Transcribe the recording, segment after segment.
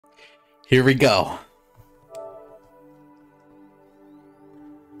Here we go.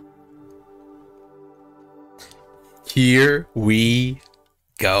 Here we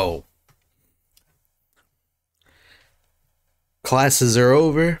go. Classes are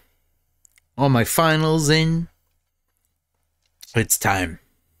over. All my finals in. It's time.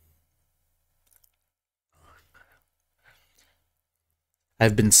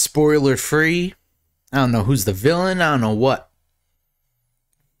 I've been spoiler free. I don't know who's the villain. I don't know what.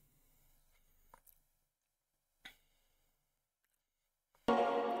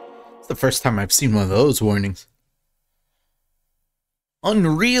 It's the first time I've seen one of those warnings.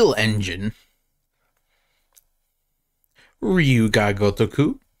 Unreal Engine. Ryu Ga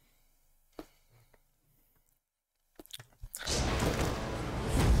Gotoku.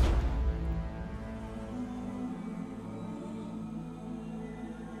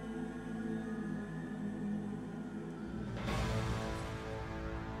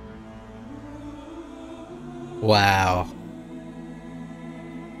 Wow.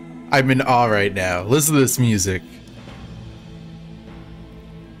 I'm in awe right now. Listen to this music.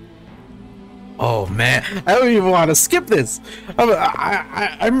 Oh man, I don't even want to skip this.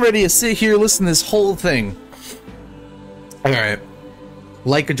 I'm ready to sit here listen to this whole thing. Alright.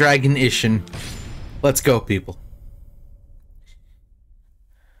 Like a Dragon Ishin. Let's go, people.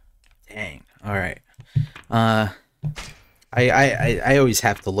 Dang. Alright. I always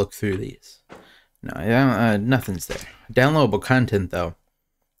have to look through these. No, nothing's there. Downloadable content though.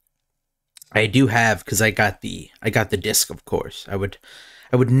 I do have, because I got the disc, of course. I would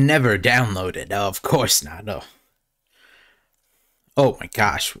never download it. No, of course not. No. Oh my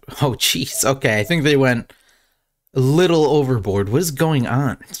gosh. Oh jeez. Okay, I think they went a little overboard. What is going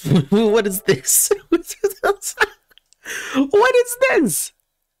on? What is this? What is this?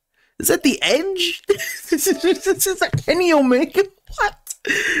 Is that the Edge? This is a Kenny Omega? What?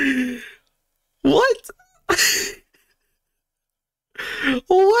 What?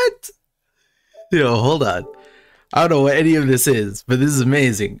 What? Yo, hold on. I don't know what any of this is, but this is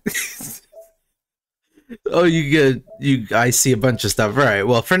amazing. Oh, I see a bunch of stuff. All right,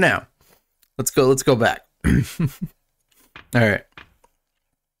 well, for now, let's go back. All right.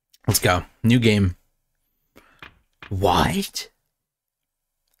 Let's go. New game. What?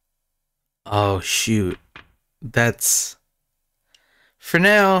 Oh, shoot. That's... For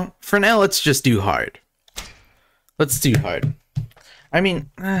now, let's just do hard. Let's do hard. I mean...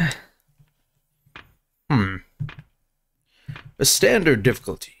 A standard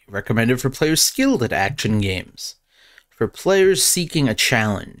difficulty, recommended for players skilled at action games. For players seeking a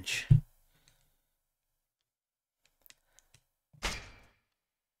challenge.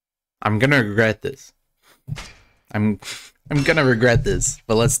 I'm gonna regret this. I'm gonna regret this,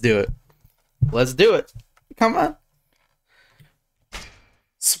 but let's do it. Let's do it. Come on.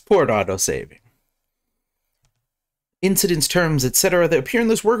 Support autosaving. Incidents, terms, etc. that appear in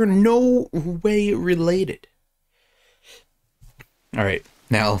this work are no way related. Alright,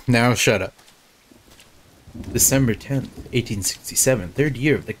 now shut up. December 10th, 1867, third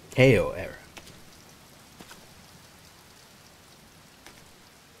year of the KO era.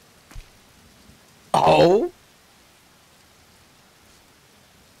 Oh!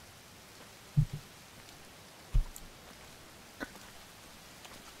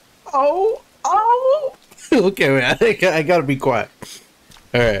 Oh! Oh! Okay, wait, I think I gotta be quiet.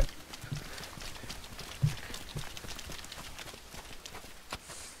 Alright.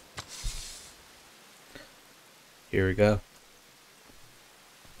 Here we go.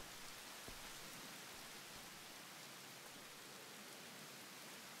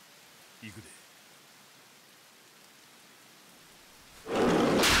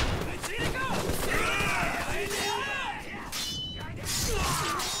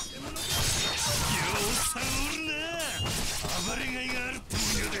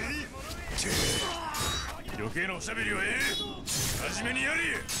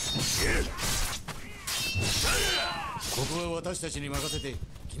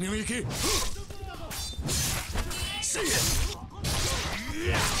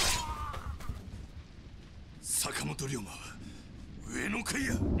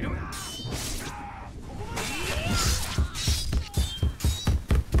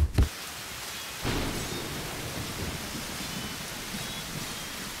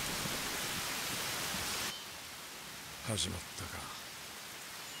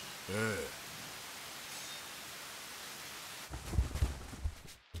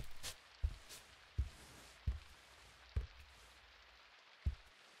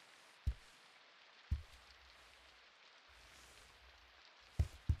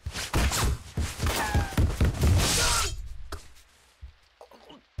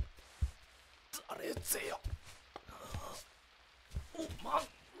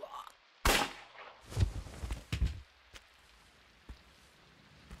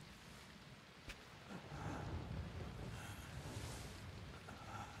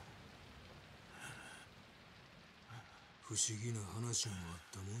 不思議な話もあっ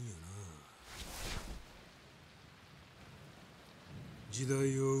たもんやな。時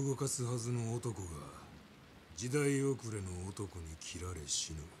代を動かすはずの男が時代遅れの男に切られ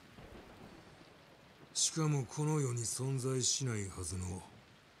死ぬ。しかもこの世に存在しないはずの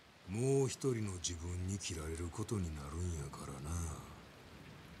もう一人の自分に切られることになるんやか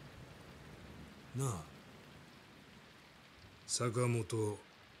らな。なあ、坂本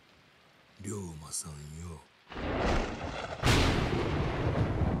龍馬さんよ。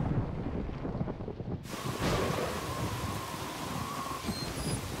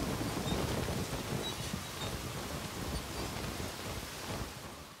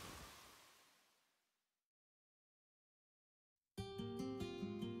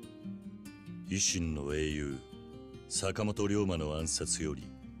維新の英雄坂本龍馬の暗殺よ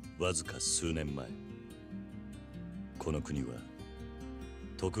りわずか数年前、この国は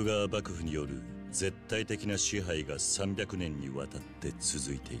徳川幕府による絶対的な支配が300年にわたって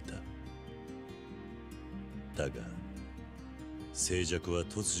続いていた。だが静寂は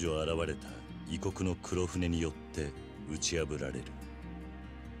突如現れた異国の黒船によって打ち破られる。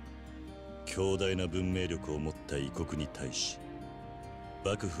強大な文明力を持った異国に対し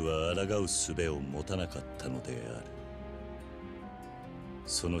幕府は抗う術を持たなかったのである。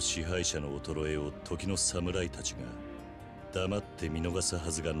その支配者の衰えを時の侍たちが黙って見逃すは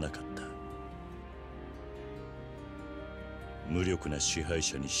ずがなかった。無力な支配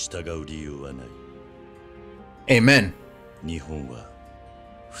者に従う理由はない。Amen。日本は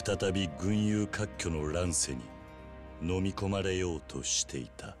再び群雄割拠の乱世に飲み込まれようとして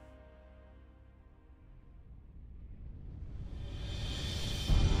いた。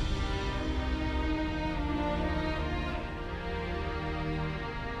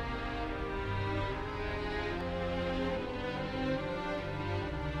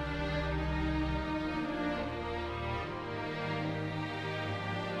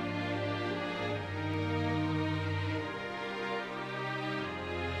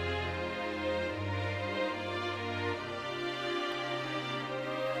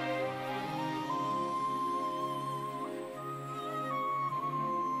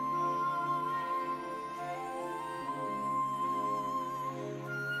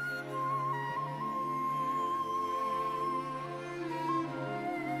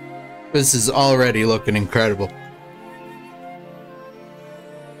This is already looking incredible.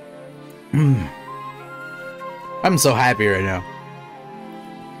 I'm so happy right now.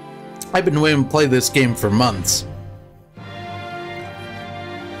 I've been waiting to play this game for months.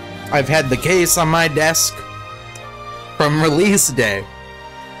 I've had the case on my desk from release day.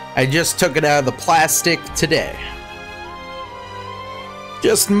 I just took it out of the plastic today.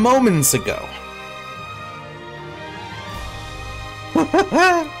 Just moments ago.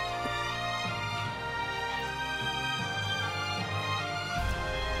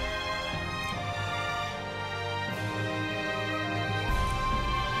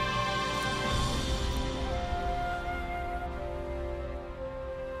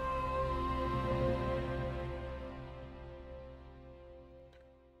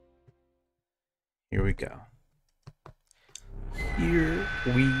 Here we go. Here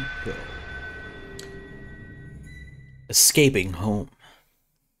we go. Escaping home.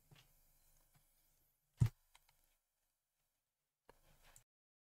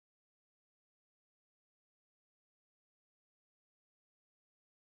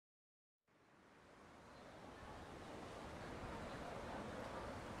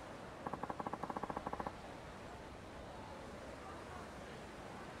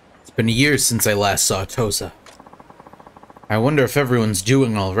 It's been a year since I last saw Tosa. I wonder if everyone's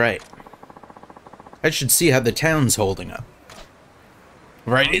doing all right. I should see how the town's holding up.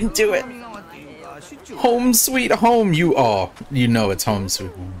 Right into it. Home sweet home, you all. You know it's home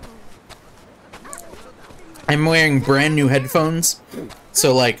sweet home. I'm wearing brand new headphones,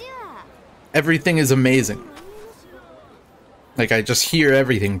 so like, everything is amazing. Like, I just hear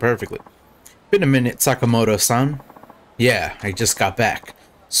everything perfectly. Been a minute, Sakamoto-san. Yeah, I just got back.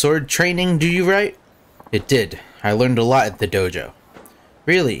 Sword training, do you right? It did. I learned a lot at the dojo.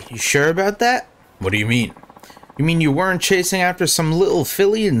 Really? You sure about that? What do you mean? You mean you weren't chasing after some little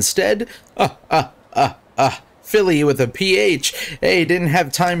filly instead? Filly with a PH. Hey, didn't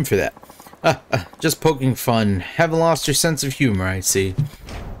have time for that. Just poking fun. Haven't lost your sense of humor, I see.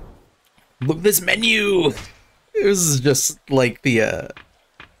 Look at this menu! This is just like the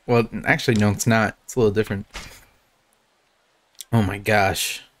Well, actually, no, it's not. It's a little different. Oh my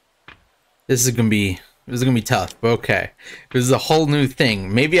gosh. This is gonna be tough, but okay. This is a whole new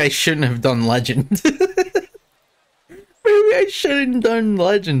thing. Maybe I shouldn't have done Legend. Maybe I shouldn't have done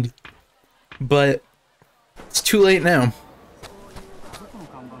Legend. But it's too late now.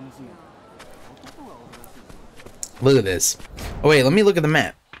 Look at this. Oh wait, let me look at the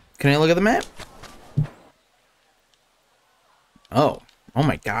map. Can I look at the map? Oh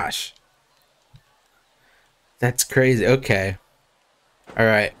my gosh. That's crazy. Okay.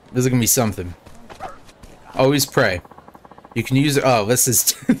 Alright, this is gonna be something. Always pray. You can use. Oh, this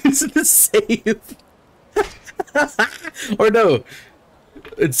is this is the save. Or no,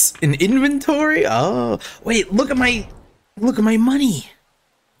 it's an inventory. Oh, wait, look at my money.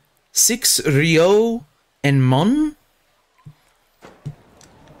 6 Ryo and Mon.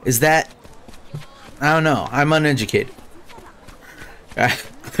 Is that? I don't know. I'm uneducated.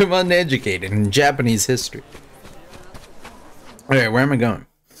 I'm uneducated in Japanese history. Okay, where am I going?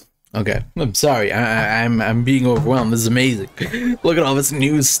 Okay, I'm sorry. I'm being overwhelmed. This is amazing. Look at all this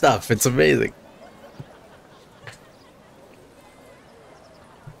new stuff. It's amazing.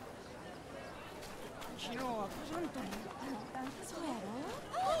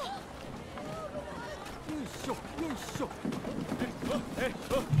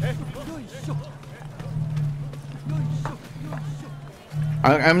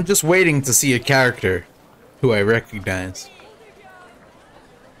 I'm just waiting to see a character who I recognize.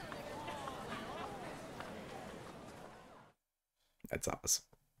 That's awesome.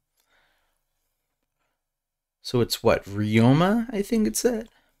 So it's what? Ryoma, I think it said.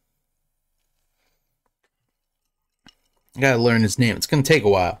 I gotta learn his name. It's gonna take a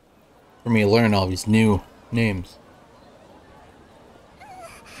while for me to learn all these new names.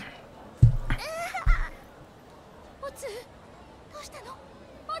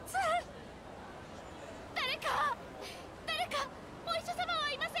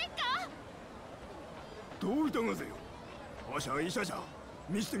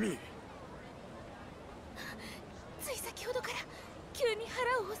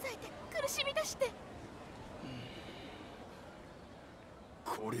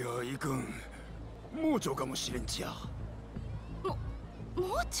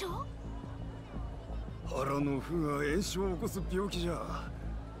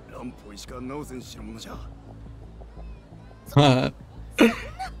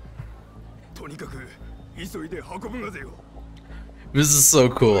 This is so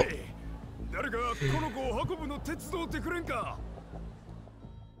cool.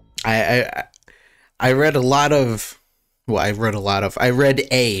 I read a lot of, well, I read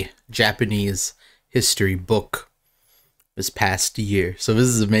a Japanese history book this past year, so this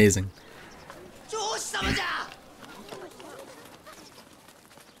is amazing.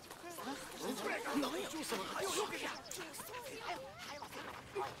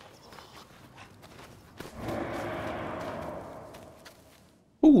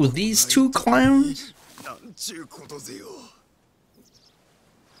 Ooh, these two clowns?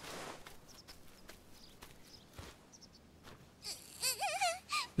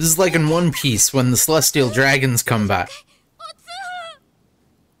 This is like in One Piece when the celestial dragons come back.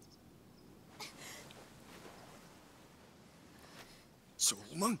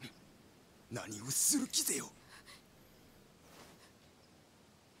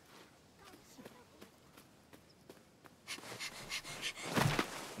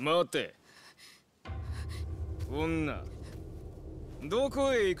 Mate. 女。ど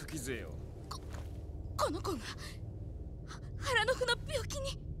こへ行く気ぜよ。この子が腹の腑の病気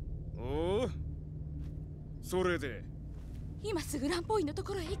に。おお。それで。今すぐ乱暴医のと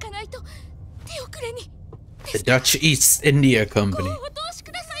ころへ行かないと手遅れに。The Dutch East India Company. お通し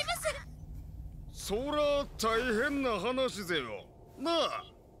くださいませ。そら大変な話ぜよ。なあ。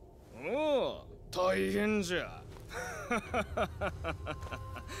おお、大変じゃ。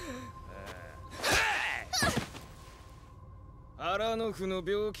腹の腑の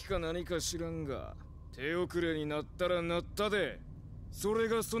病気か何か知らんが手遅れになったらなったでそれ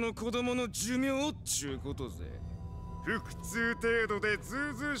がその子供の寿命っちゅうことぜ腹痛程度でず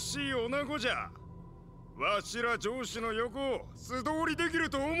うずうしい女子じゃわしら上司の横を素通りできる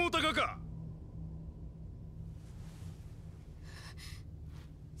と思うたかか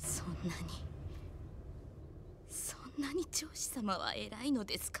そんなに上司様は偉いの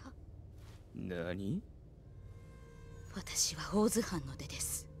ですか何私は大津藩の出で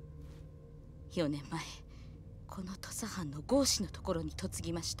す4年前この土佐藩の郷士のところに嫁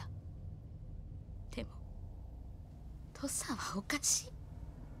ぎましたでも土佐はおかしい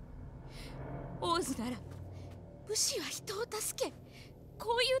大津なら武士は人を助け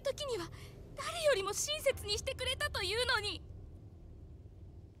こういう時には誰よりも親切にしてくれたというのに、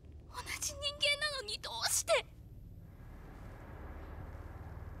同じ人間なのにどうして。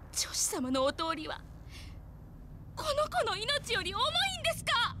女子様のお通りはこの子の命より重いんです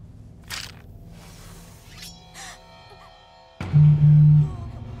か。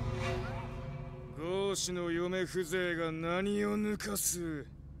ゴーシの嫁風情が何を抜かす。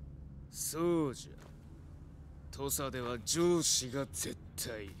そうじゃ、土佐では上司が絶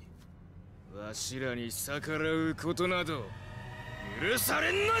対わしらに逆らうことなど許さ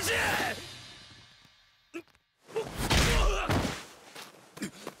れんのじゃ。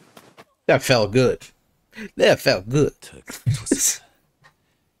That felt good. That felt good.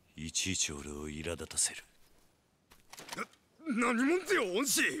 いちいち俺を苛立たせる。何者でよ、恩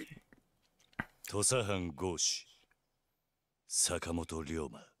師。土佐藩合司坂本龍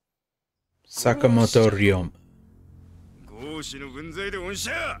馬。Sakamoto Ryoma. 合司の分際で恩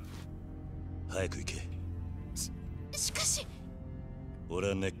赦。早く行け。しかし俺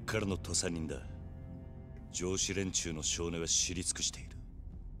は根っからの土佐人だ。上司連中の少年は知り尽くしている。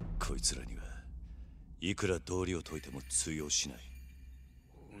こいつらにはいくら道理を解いても通用しない。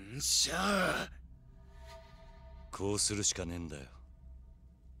恩赦。こうするしかねえんだよ。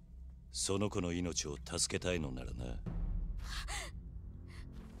その子の命を助けたいのならな。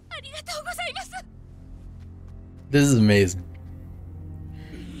ありがとうございます。 This is amazing.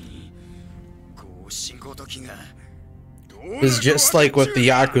 合司ごときが This is just like with the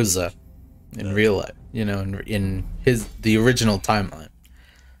Yakuza in real life, you know, in the original timeline.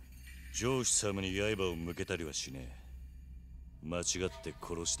 上司様に刃を向けたりはしねえ。間違って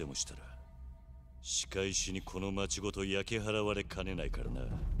殺してもしたら仕返しにこの町ごと焼き払われかねないからな。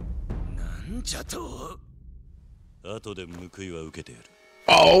なんじゃと。後で報いは受けてやる。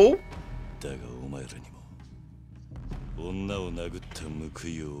Oh! だがお前らにも女を殴った報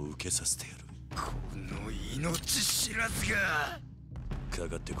いを受けさせてやる。この命知らずが。か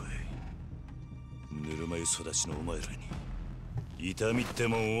かってこい。ぬるま湯育ちのお前らに痛みって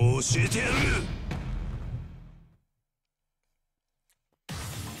もんを教えてやる。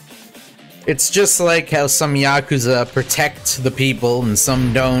It's just like how some Yakuza protect the people and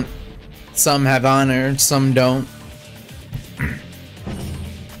some don't. Some have honor, some don't.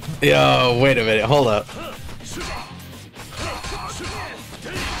 Yo, wait a minute, hold up.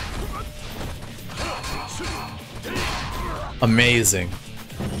 Amazing.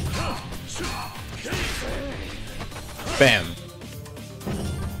 Bam.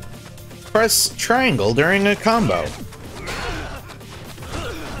 Press triangle during a combo.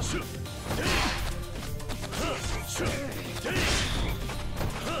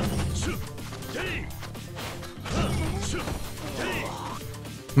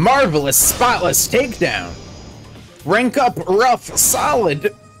 Marvelous, spotless takedown. Rank up, rough,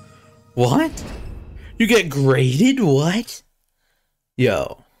 solid. What? You get graded? What?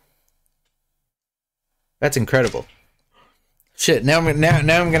 Yo, that's incredible. Shit. Now I'm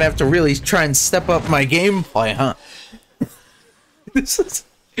gonna have to really try and step up my gameplay, huh? This is.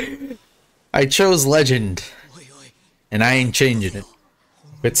 I chose legend, and I ain't changing it.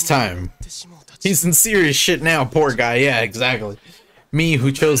 It's time. He's in serious shit now, poor guy. Yeah, exactly. Me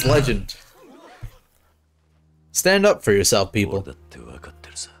who chose legend. Stand up for yourself, people.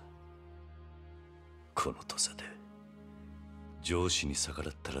 この土佐で上司に逆ら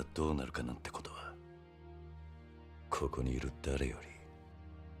ったらどうなるかなんてことはここにいる誰より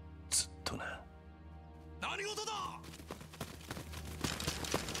ずっとな。何事だ。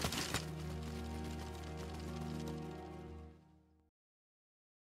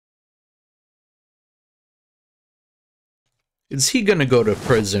Is he gonna go to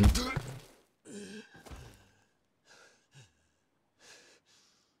prison?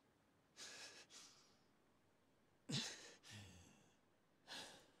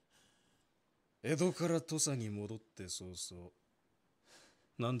 江戸から土佐に戻って早々、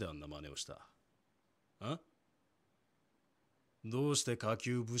なんであんな真似をした？あ？どうして下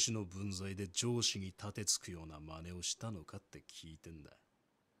級武士の分際で上司に立てつくような真似をしたのかって聞いてんだ。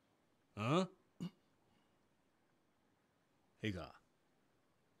あ？いいか、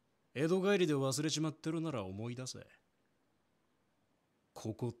江戸帰りで忘れちまってるなら思い出せ。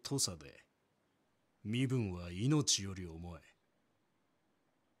ここ土佐で身分は命より重い。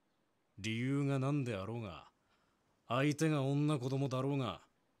理由が何であろうが、相手が女子供だろうが、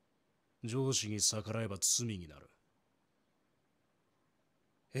上司に逆らえば罪になる。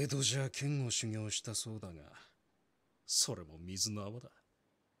江戸じゃ剣を修行したそうだが、それも水の泡だ。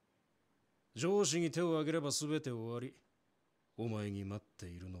上司に手を挙げれば全て終わり、お前に待って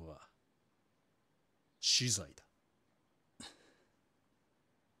いるのは死罪だ。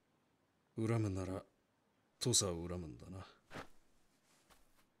恨むなら土佐を恨むんだな。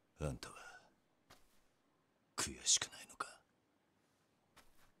あんたは悔しくないのか？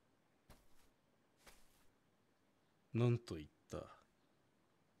なんと言った？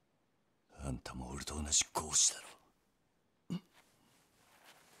あんたも俺と同じ合子だろ。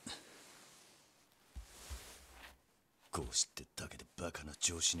合子ってだけでバカな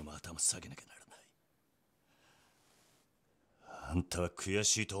上司にも頭下げなきゃならない。あんたは悔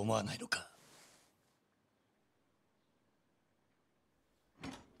しいと思わないのか？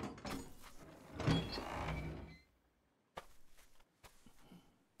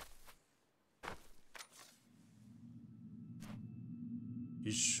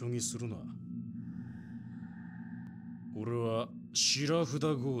一緒にするな。俺は白札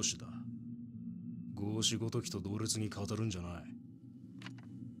合子だ。合子ごときと同列に語るんじゃない。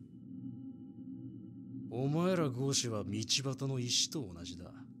お前ら合子は道端の石と同じだ。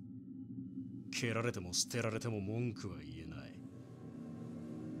蹴られても捨てられても文句は言えない。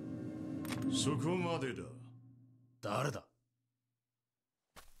そこまでだ。誰だ？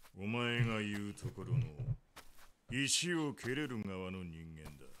お前が言うところの石を蹴れる側の人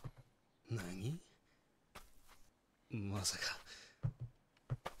間だ。何？まさか。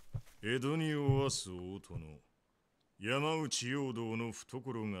江戸におわす大殿山内陽道の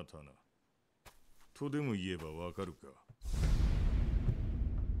懐刀とでも言えばわかるか。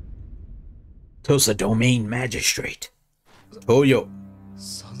Tosa Domain Magistrate. Toyo.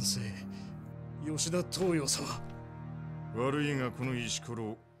 賛成。吉田東洋様。悪いがこの石こ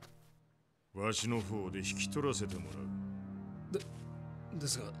ろわしの方で引き取らせてもらう。で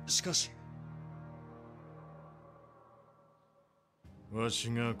すが、しかし。わ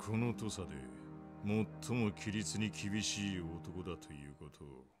しがこの土佐で最も規律に厳しい男だということ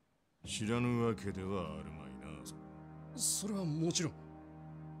を知らぬわけではあるまいな。それはもちろん。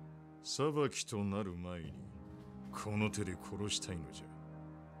裁きとなる前にこの手で殺したいのじゃ。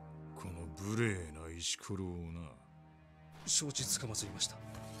この無礼な石ころをな。承知つかまつりました。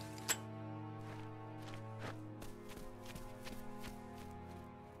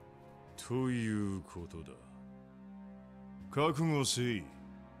ということだ。覚悟せい、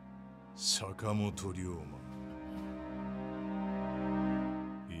坂本龍馬。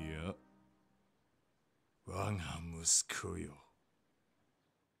いや、我が息子よ。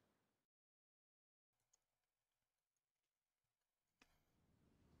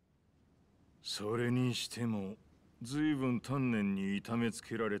それにしても、ずいぶん丹念に痛めつ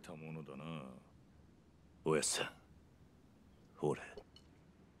けられたものだな。おやっさん、俺。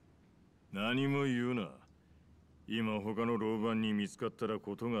何も言うな。今他の老番に見つかったら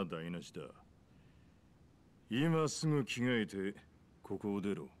ことが台無しだ。今すぐ着替えてここを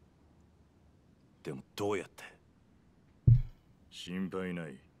出ろ。でもどうやって？心配な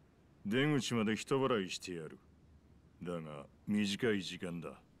い。出口まで人払いしてやる。だが短い時間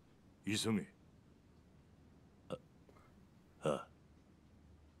だ。急げ。ああ。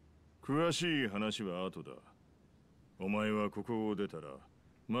詳しい話は後だ。お前はここを出たら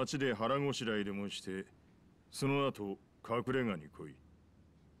町で腹ごしらえでもしてその後隠れ家に来い。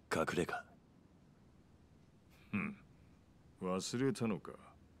隠れ家？忘れたのか。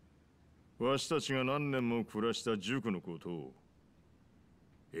わしたちが何年も暮らした塾のことを。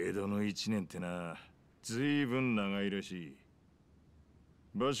江戸の一年ってな、ずいぶん長いらしい。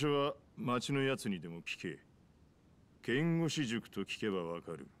場所は町のやつにでも聞け。剣護士塾と聞けばわ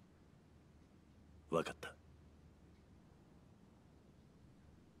かる。わかった。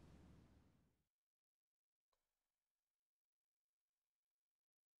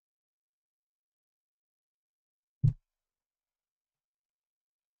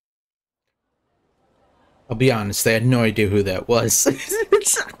I'll be honest, I had no idea who that was.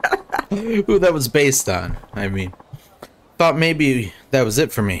 Who that was based on. I mean, thought maybe that was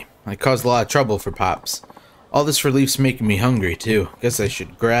it for me. I caused a lot of trouble for Pops. All this relief's making me hungry, too. Guess I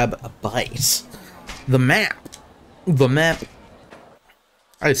should grab a bite. The map. The map.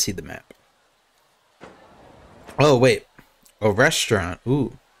 I see the map. Oh, wait. A restaurant.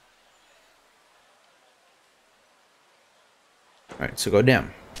 Ooh. Alright, so go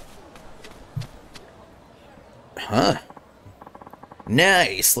down. Huh.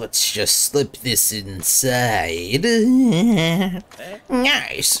 Nice. Let's just slip this inside.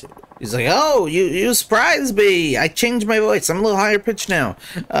 Nice. He's like, oh, you surprised me. I changed my voice. I'm a little higher pitched now.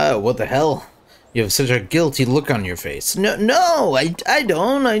 What the hell? You have such a guilty look on your face. No, I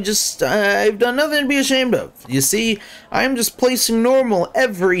don't. I've done nothing to be ashamed of. You see, I'm just placing normal,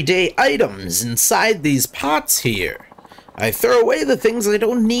 everyday items inside these pots here. I throw away the things I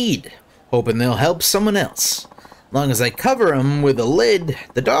don't need, hoping they'll help someone else. Long as I cover them with a lid,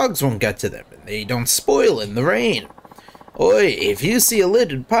 the dogs won't get to them, and they don't spoil in the rain. Oi, if you see a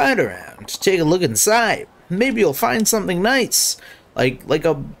lidded pot around, take a look inside. Maybe you'll find something nice, like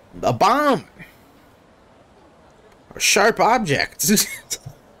a bomb. Or a sharp object.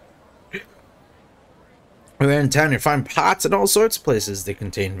 Around town, you find pots in all sorts of places. They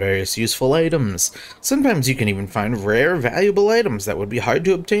contain various useful items. Sometimes you can even find rare, valuable items that would be hard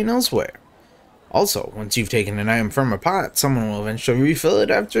to obtain elsewhere. Also, once you've taken an item from a pot, someone will eventually refill it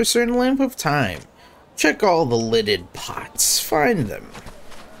after a certain length of time. Check all the lidded pots. Find them.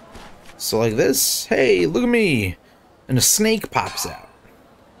 So like this. Hey, look at me. And a snake pops out.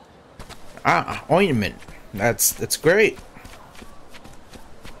 Ah, ointment. That's great.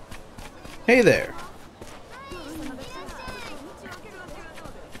 Hey there.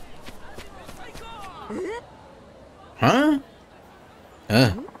 Huh?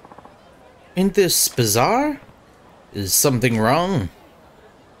 Ain't this bizarre? Is something wrong?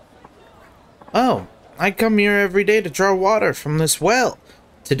 Oh, I come here every day to draw water from this well.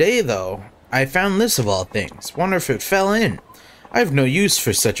 Today, though, I found this of all things. Wonder if it fell in. I have no use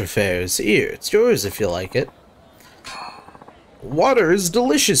for such affairs. Here, it's yours if you like it. Water is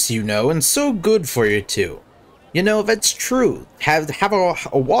delicious, you know, and so good for you too. You know, that's true. Have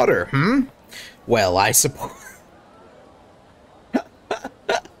a water, Well, I suppose...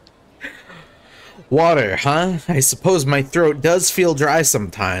 Water, huh? I suppose my throat does feel dry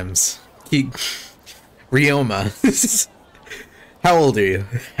sometimes. Ryoma. How old are you?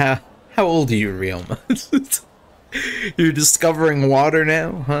 How old are you, Ryoma? You're discovering water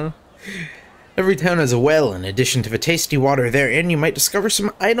now, huh? Every town has a well. In addition to the tasty water therein, you might discover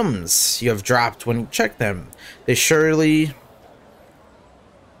some items you have dropped when you check them. They surely...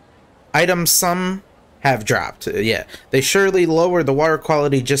 Items some have dropped. Yeah, they surely lower the water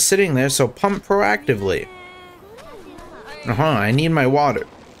quality just sitting there, so pump proactively. I need my water.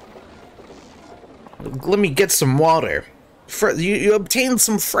 Let me get some water. You obtained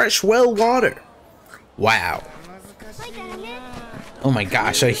some fresh well water. Wow. Oh my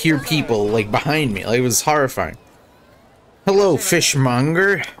gosh, I hear people, like, behind me. Like, it was horrifying. Hello,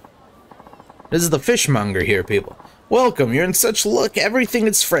 fishmonger. This is the fishmonger here, people. Welcome, you're in such luck. Everything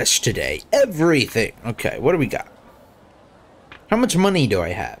is fresh today. Everything. Okay, what do we got? How much money do I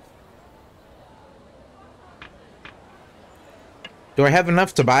have? Do I have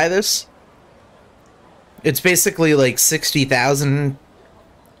enough to buy this? It's basically like 60,000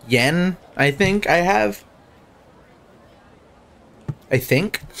 yen, I think I have. I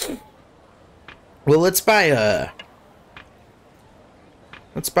think. Well, let's buy a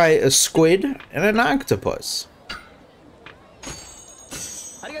squid and an octopus.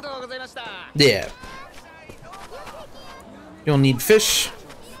 Yeah. You'll need fish.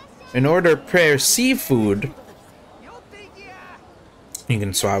 In order to prepare seafood, you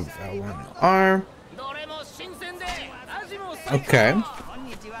can swap that one arm. Okay.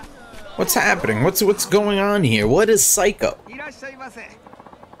 What's happening? What's going on here? What is Psycho? I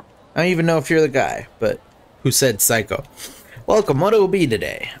don't even know if you're the guy, but who said Psycho? Welcome, what will it be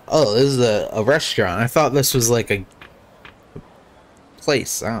today? Oh, this is a restaurant. I thought this was like a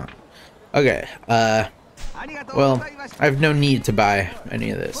place. Oh. Okay, well, I have no need to buy any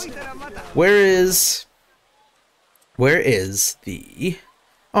of this. Where is the...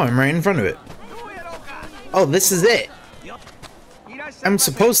 Oh, I'm right in front of it. Oh, this is it. I'm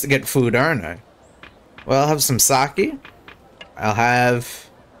supposed to get food, aren't I? Well, I'll have some sake. I'll have...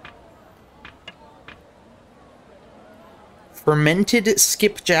 Fermented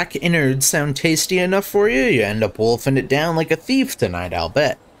skipjack innards sound tasty enough for you? You end up wolfing it down like a thief tonight, I'll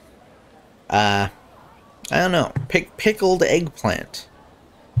bet. I don't know. Pickled eggplant.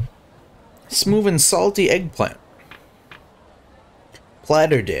 Smooth and salty eggplant.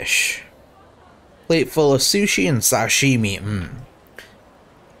 Platter dish. Plate full of sushi and sashimi.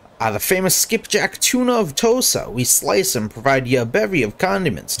 The famous skipjack tuna of Tosa. We slice and provide you a bevy of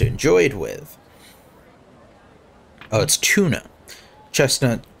condiments to enjoy it with. Oh, it's tuna.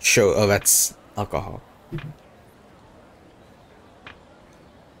 Chestnut show. Oh, that's alcohol.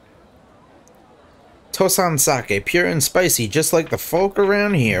 Tosan sake, pure and spicy, just like the folk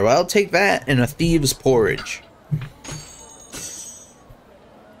around here. Well, I'll take that and a thieves' porridge.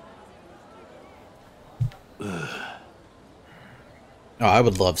 Oh, I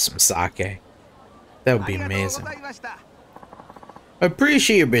would love some sake. That would be amazing. I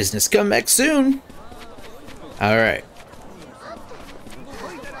appreciate your business. Come back soon. Alright.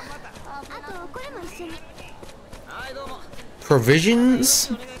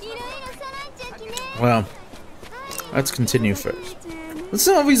 Provisions? Well, let's continue first.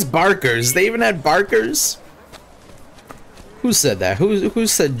 Listen to all these barkers. They even had barkers? Who said that? Who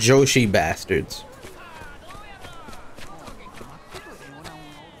said Joshi bastards?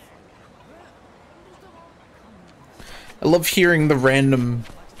 I love hearing the random.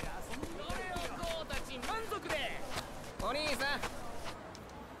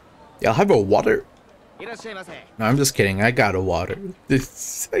 Y'all have a water? No, I'm just kidding. I got a water.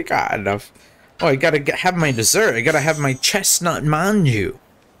 I got enough. Oh, I gotta have my dessert. I gotta have my chestnut manju.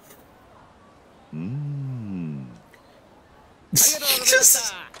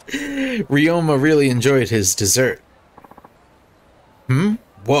 Ryoma really enjoyed his dessert.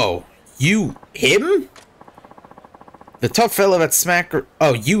 Whoa. You him? The tough fella that smacked...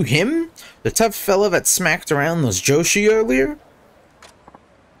 Oh, you him? The tough fella that smacked around those Joshi earlier?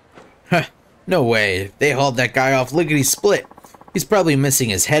 Huh. No way. They hauled that guy off lickety-split. He's probably missing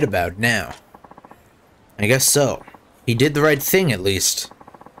his head about now. I guess so. He did the right thing, at least.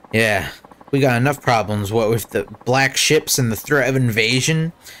 Yeah. We got enough problems, what with the black ships and the threat of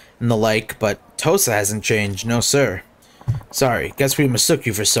invasion and the like, but Tosa hasn't changed, no sir. Sorry, guess we mistook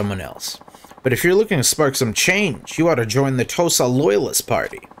you for someone else. But if you're looking to spark some change, you ought to join the Tosa Loyalist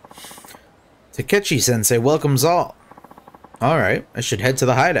Party. Takechi-sensei welcomes all. Alright, I should head to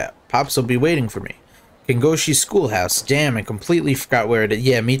the hideout. Pops will be waiting for me. Kengoshi Schoolhouse. Damn, I completely forgot where it is.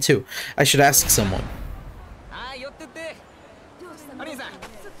 Yeah, me too. I should ask someone.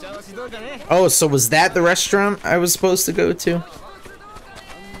 Oh, so was that the restaurant I was supposed to go to?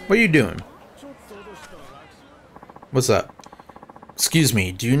 What are you doing? What's up? Excuse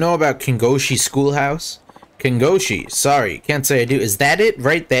me, do you know about Kengoshi Schoolhouse? Kengoshi, sorry, can't say I do. Is that it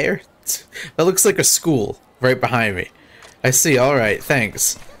right there? That looks like a school right behind me. I see, alright,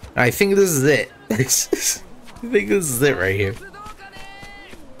 thanks. I think this is it. I think this is it right here.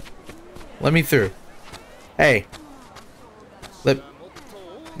 Let me through. Hey.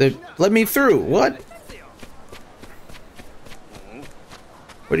 Let me through. What?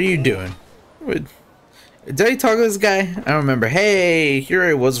 What are you doing? What? Did I talk to this guy? I don't remember. Hey, here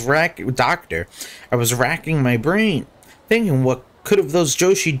I was doctor. I was racking my brain, thinking what could have those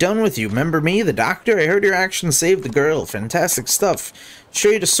Joshi done with you? Remember me, the doctor? I heard your actions saved the girl. Fantastic stuff.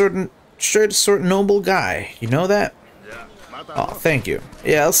 Straight sort noble guy. You know that? Oh, thank you.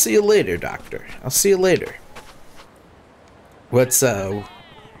 Yeah, I'll see you later, doctor. I'll see you later. What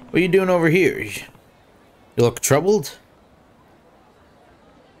are you doing over here? You look troubled?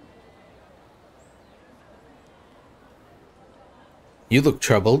 You look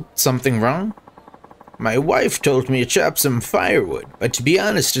troubled. Something wrong? My wife told me to chop some firewood, but to be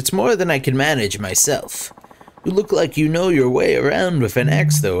honest, it's more than I can manage myself. You look like you know your way around with an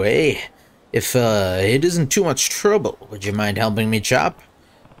axe, though, eh? If, it isn't too much trouble, would you mind helping me chop?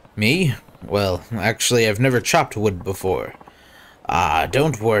 Me? Well, actually, I've never chopped wood before. Ah,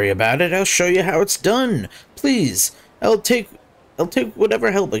 don't worry about it. I'll show you how it's done. Please, I'll take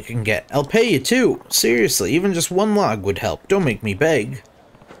whatever help I can get. I'll pay you, too. Seriously, even just one log would help. Don't make me beg.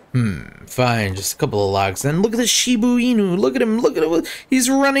 Fine, just a couple of logs. Then look at the Shibu Inu. Look at him. He's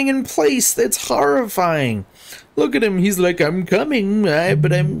running in place. That's horrifying. Look at him. He's like, I'm coming,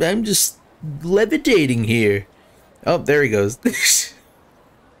 but I'm just levitating here. Oh, there he goes.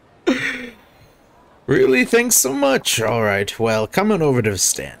 Really? Thanks so much. Alright, well, come on over to the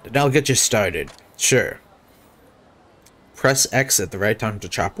stand, and I'll get you started. Sure. Press X at the right time to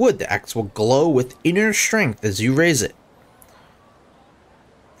chop wood. The axe will glow with inner strength as you raise it.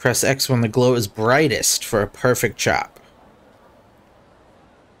 Press X when the glow is brightest for a perfect chop.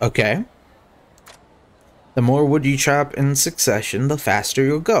 Okay. The more wood you chop in succession, the faster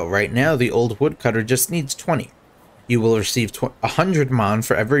you'll go. Right now, the old woodcutter just needs 20. You will receive 100 mon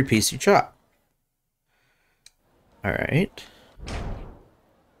for every piece you chop. Alright.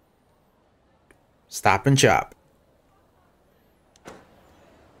 Stop and chop.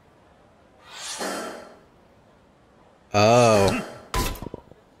 Oh.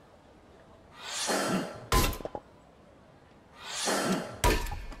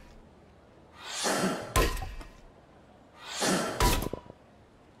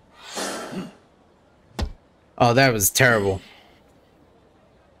 Oh, that was terrible.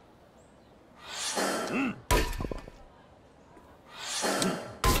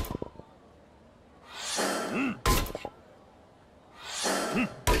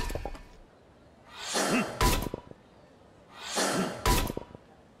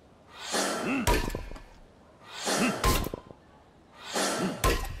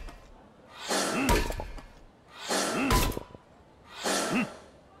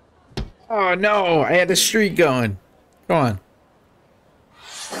 Oh no, I had a streak going. Go on.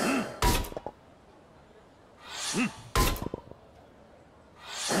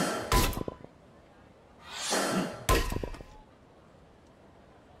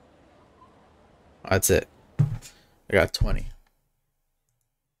 That's it. I got 20.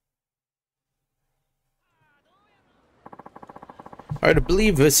 Hard to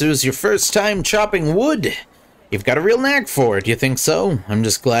believe this was your first time chopping wood. You've got a real knack for it, you think so? I'm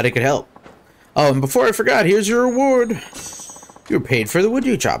just glad I could help. Oh, and before I forgot, here's your reward. You were paid for the wood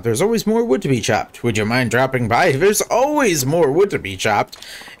you chopped. There's always more wood to be chopped. Would you mind dropping by? There's always more wood to be chopped,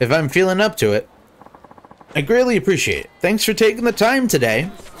 if I'm feeling up to it. I greatly appreciate it. Thanks for taking the time today.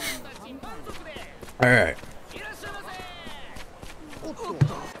 Alright.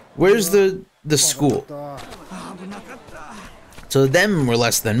 Where's the school? So them were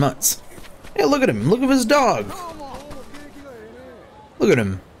less than months. Hey, look at him. Look at his dog. Look at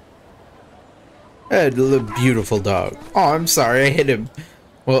him. That beautiful dog. Oh, I'm sorry. I hit him.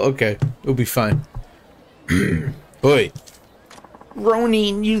 Well, okay. It'll be fine. Boy.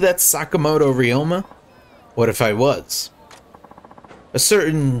 Ronin, you that Sakamoto Ryoma? What if I was? A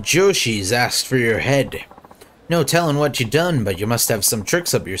certain Joshi's asked for your head. No telling what you done, but you must have some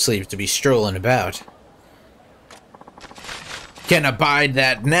tricks up your sleeve to be strolling about. Can't abide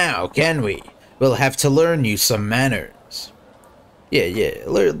that now, can we? We'll have to learn you some manners. Yeah,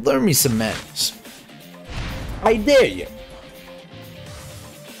 learn me some manners. I dare you.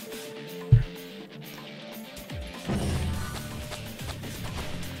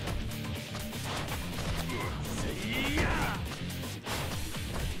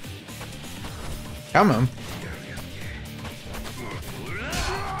 Come on.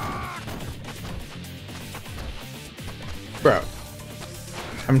 Bro.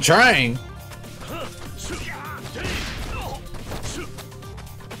 I'm trying.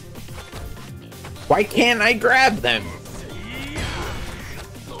 Why can't I grab them?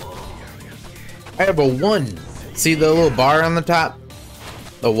 I have a 1. See the little bar on the top?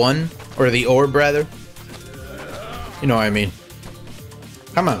 The 1? Or the orb, rather? You know what I mean.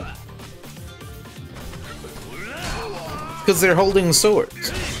 Come on. Because they're holding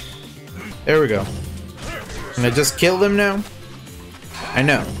swords. There we go. Can I just kill them now? I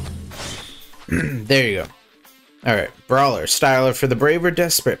know. There you go. Alright, Brawler. Styler for the brave or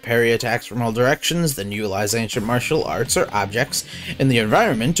desperate. Parry attacks from all directions, then utilize ancient martial arts or objects in the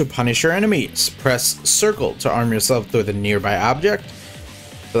environment to punish your enemies. Press circle to arm yourself with a nearby object.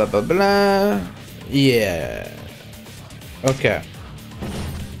 Blah blah blah. Yeah. Okay.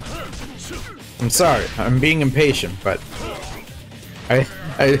 I'm sorry, I'm being impatient, but I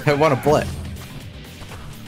want to play.